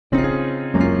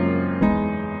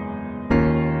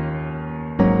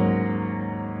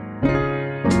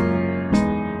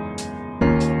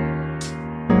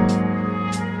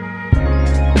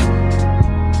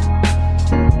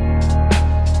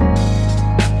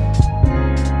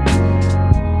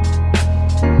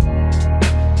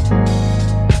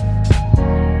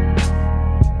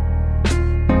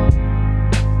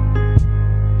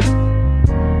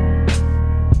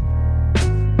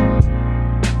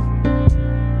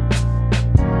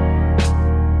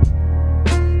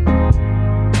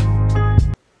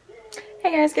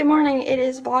guys, good morning. It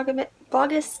is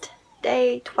Vlogust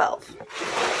day 12.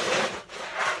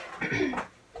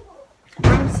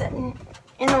 I'm sitting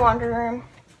in the laundry room.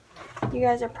 You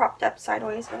guys are propped up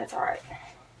sideways, but it's alright.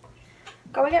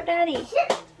 Go wake up Daddy. Sit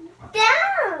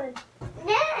down.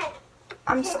 Dad.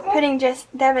 I'm putting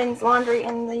Devin's laundry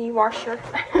in the washer.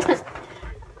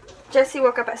 Jesse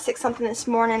woke up at 6 something this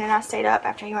morning and I stayed up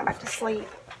after he went back to sleep.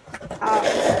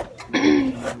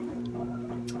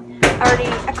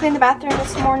 I cleaned the bathroom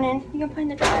this morning. You gonna put in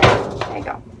the dryer? There you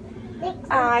go.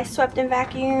 I swept and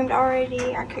vacuumed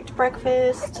already. I cooked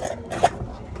breakfast.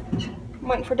 I'm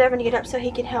waiting for Devin to get up so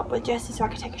he can help with Jesse so I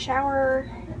could take a shower.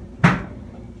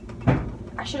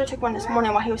 I should have took one this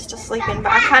morning while he was still sleeping,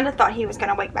 but I kind of thought he was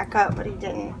gonna wake back up, but he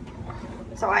didn't.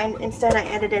 So instead I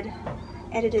edited.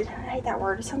 I hate that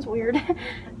word. It sounds weird.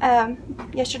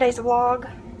 Yesterday's vlog.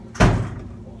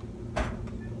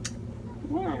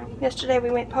 Yeah, yesterday we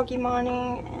went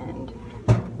Pokemoning and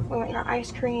we went and got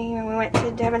ice cream and we went to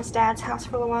Devin's dad's house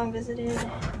for a little while and visited.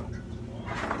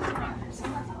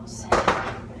 Some of those. So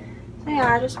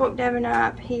yeah, I just woke Devin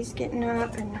up. He's getting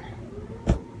up and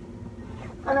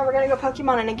I know we're gonna go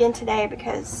Pokemoning again today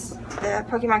because the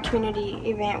Pokemon community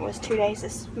event was 2 days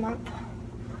this month.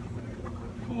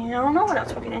 And I don't know what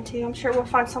else we'll get into. I'm sure we'll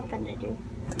find something to do.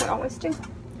 We always do.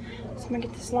 So I'm gonna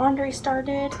get this laundry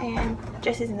started, and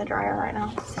Jesse's in the dryer right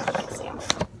now, so I can see him.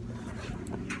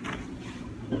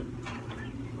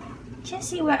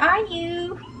 Jesse, where are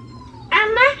you?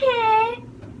 I'm right here.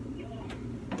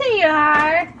 There you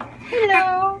are.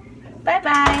 Hello.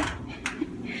 Bye-bye.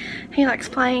 He likes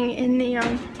playing in the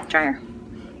dryer.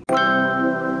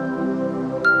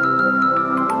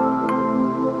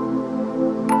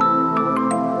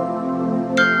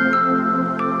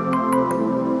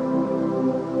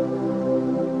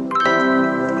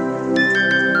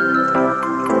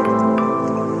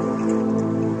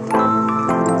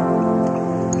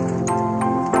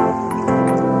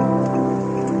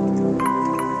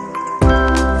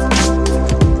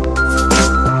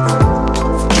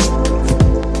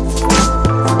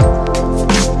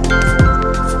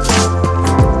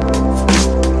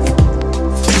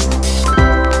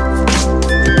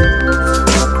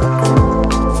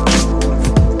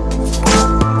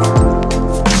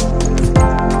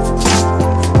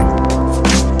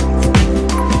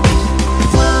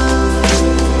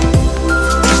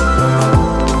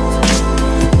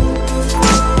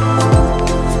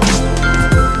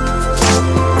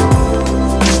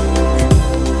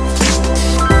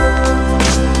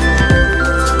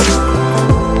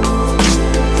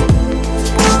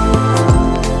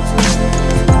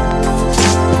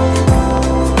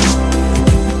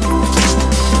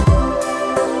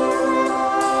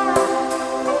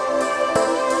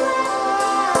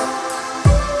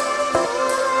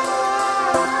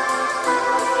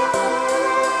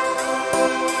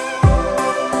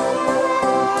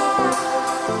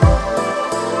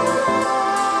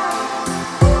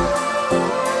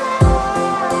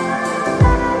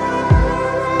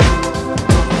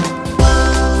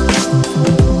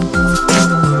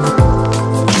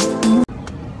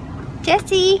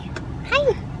 Jesse,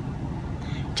 hi.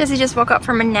 Jesse just woke up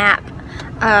from a nap.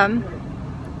 Blippi.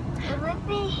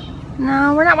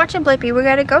 No, we're not watching Blippi. We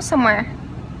gotta go somewhere.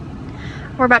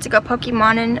 We're about to go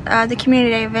Pokemon, and the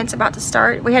community day event's about to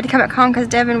start. We had to come back home because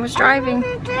Devin was driving,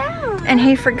 and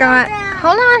he forgot.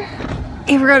 Hold on.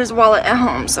 He forgot his wallet at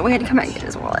home, so we had to come back and get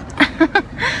his wallet.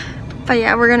 But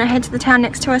yeah, we're gonna head to the town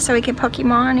next to us so we can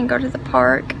Pokemon and go to the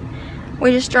park.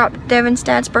 We just dropped Devin's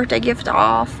dad's birthday gift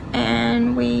off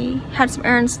and we had some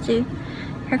errands to do.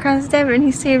 Here comes Devin,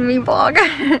 he's seeing me vlog.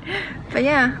 But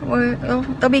yeah,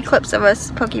 there'll be clips of us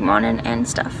Pokemoning and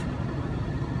stuff.